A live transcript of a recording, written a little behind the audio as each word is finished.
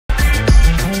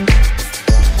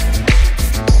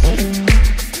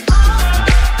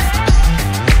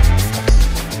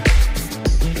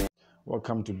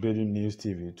Welcome to Building News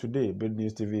TV. Today, Building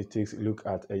News TV takes a look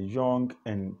at a young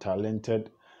and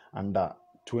talented under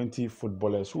 20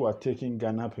 footballers who are taking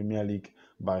Ghana Premier League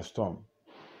by storm.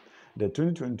 The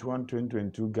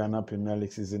 2021-2022 Ghana Premier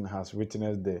League season has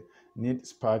witnessed the neat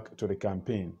spark to the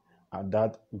campaign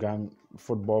that Ghana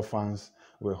football fans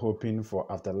were hoping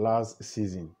for after last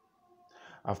season.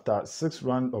 After 6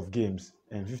 rounds of games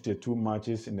and 52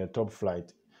 matches in the top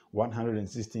flight,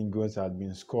 116 goals had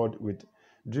been scored, with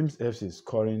Dreams FC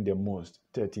scoring the most,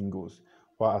 13 goals,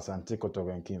 while Asante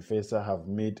Kotoko and Kinfesa have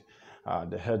made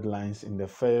the headlines in the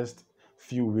first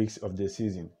few weeks of the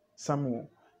season.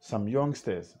 Some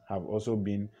youngsters have also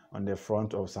been on the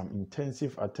front of some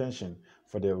intensive attention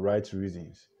for the right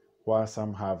reasons. While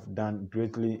some have done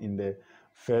greatly in the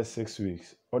first 6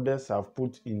 weeks, others have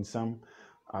put in some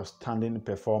outstanding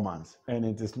performance, and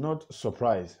it is not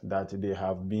surprise that they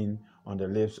have been on the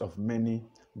lips of many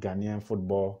Ghanaian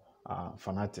football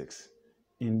fanatics.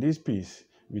 In this piece,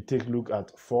 we take a look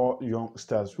at 4 young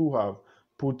stars who have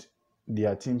put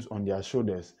their teams on their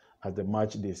shoulders as the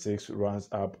match day 6 runs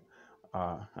up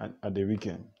at the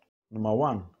weekend. Number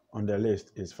 1 on the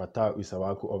list is Fatai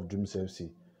Isawaku of Dreams FC.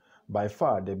 By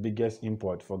far the biggest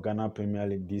import for Ghana Premier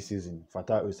League this season,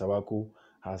 Fatai Isawaku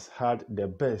has had the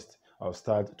best of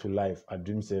start to life at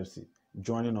Dreams FC,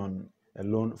 joining on a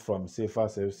loan from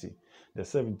Safas FC. The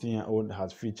 17-year-old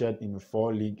has featured in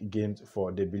 4 league games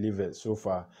for the Believers so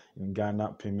far in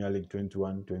Ghana Premier League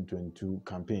 21-2022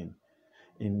 campaign.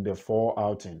 In the 4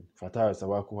 outing, Fatai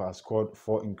Isawaku has scored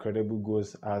 4 incredible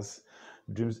goals as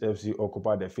Dreams FC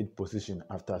occupied the 5th position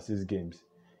after 6 games.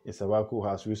 Isawaku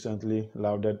has recently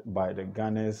lauded by the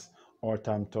Ghana's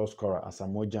all-time top scorer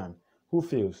Asamoah Gyan, who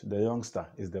feels the youngster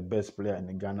is the best player in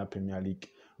the Ghana Premier League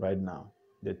right now.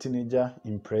 The teenager's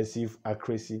impressive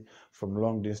accuracy from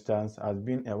long distance has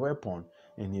been a weapon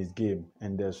in his game,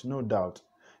 and there's no doubt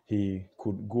he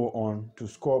could go on to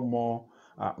score more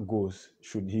goals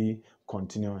should he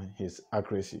continue his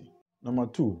accuracy. Number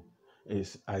 2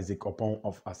 is Isaac Opong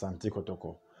of Asante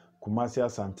Kotoko. Kumasi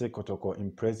Asante Kotoko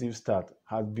impressive start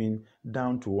has been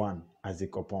down to 1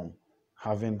 Isaac Opong,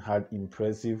 having had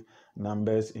impressive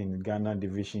numbers in Ghana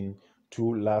Division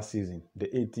 2 last season. The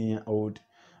 18-year-old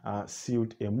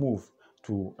sealed a move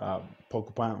to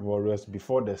Porcupine Warriors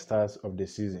before the start of the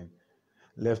season.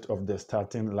 Left of the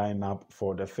starting lineup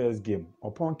for the first game,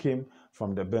 Opong came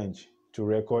from the bench to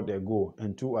record a goal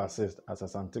and 2 assists as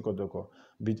Asante Kotoko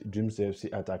beat Dreams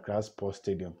FC at Accra Sports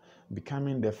Stadium,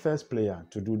 becoming the first player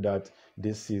to do that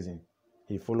this season.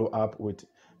 He followed up with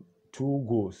 2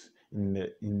 goals in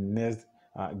next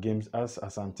games as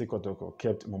Asante Kotoko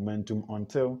kept momentum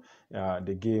until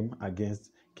the game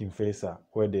against Kinfesa,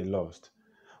 where they lost.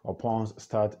 Opong's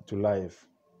start to life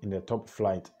in the top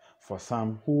flight for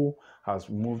Sam, who has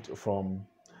moved from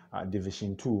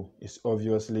Division 2, is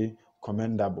obviously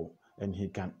commendable, and he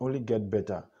can only get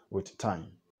better with time.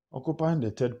 Occupying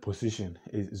the 3rd position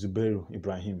is Zubairu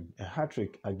Ibrahim. A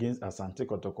hat-trick against Asante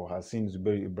Kotoko has seen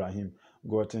Zubairu Ibrahim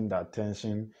gotten the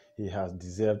attention he has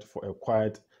deserved for a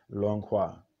quite long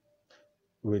while.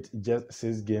 With just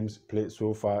 6 games played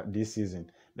so far this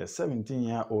season, the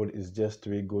 17-year-old is just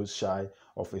 3 goals shy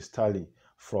of his tally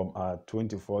from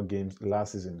 24 games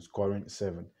last season, scoring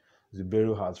 7.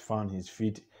 Zubairu has found his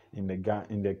feet in the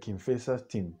Kinfesa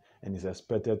team and is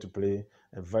expected to play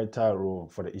a vital role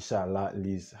for the Inshallah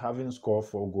Leagues, having scored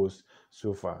 4 goals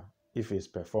so far. If his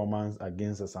performance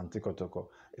against Asante Kotoko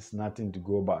is nothing to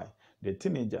go by, the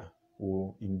teenager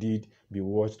will indeed be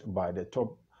watched by the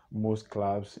top most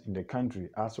clubs in the country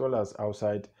as well as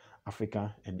outside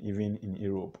Africa and even in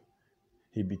Europe.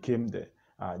 He became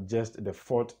just the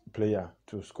 4th player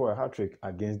to score a hat-trick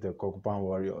against the Porcupine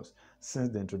Warriors since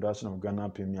the introduction of Ghana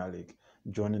Premier League,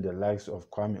 joining the likes of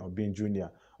Kwame Obin Jr.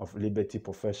 of Liberty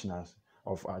Professionals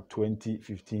of our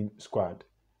 2015 squad,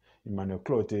 Emmanuel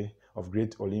Clote of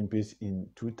Great Olympics in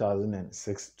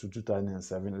 2006 to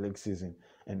 2007 league season,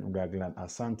 and Raglan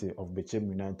Asante of Bechem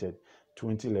United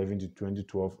 2011 to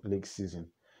 2012 league season.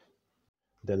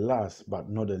 The last but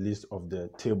not the least of the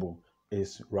table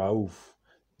is Rauf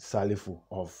Salifu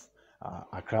of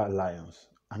Accra Lions.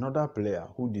 Another player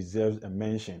who deserves a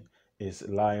mention is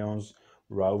Lions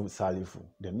Rauf Salifu.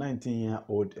 The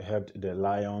 19-year-old helped the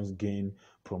Lions gain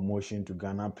promotion to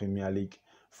Ghana Premier League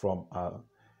from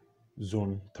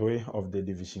Zone 3 of the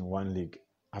Division 1 League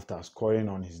after scoring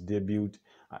on his debut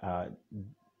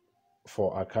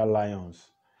for Accra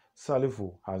Lions.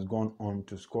 Salifu has gone on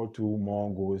to score 2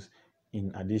 more goals in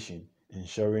addition,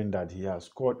 ensuring that he has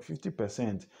scored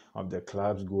 50% of the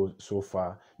club's goals so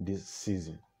far this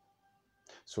season.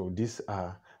 So these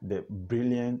are the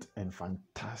brilliant and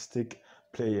fantastic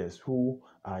players who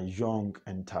are young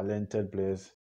and talented players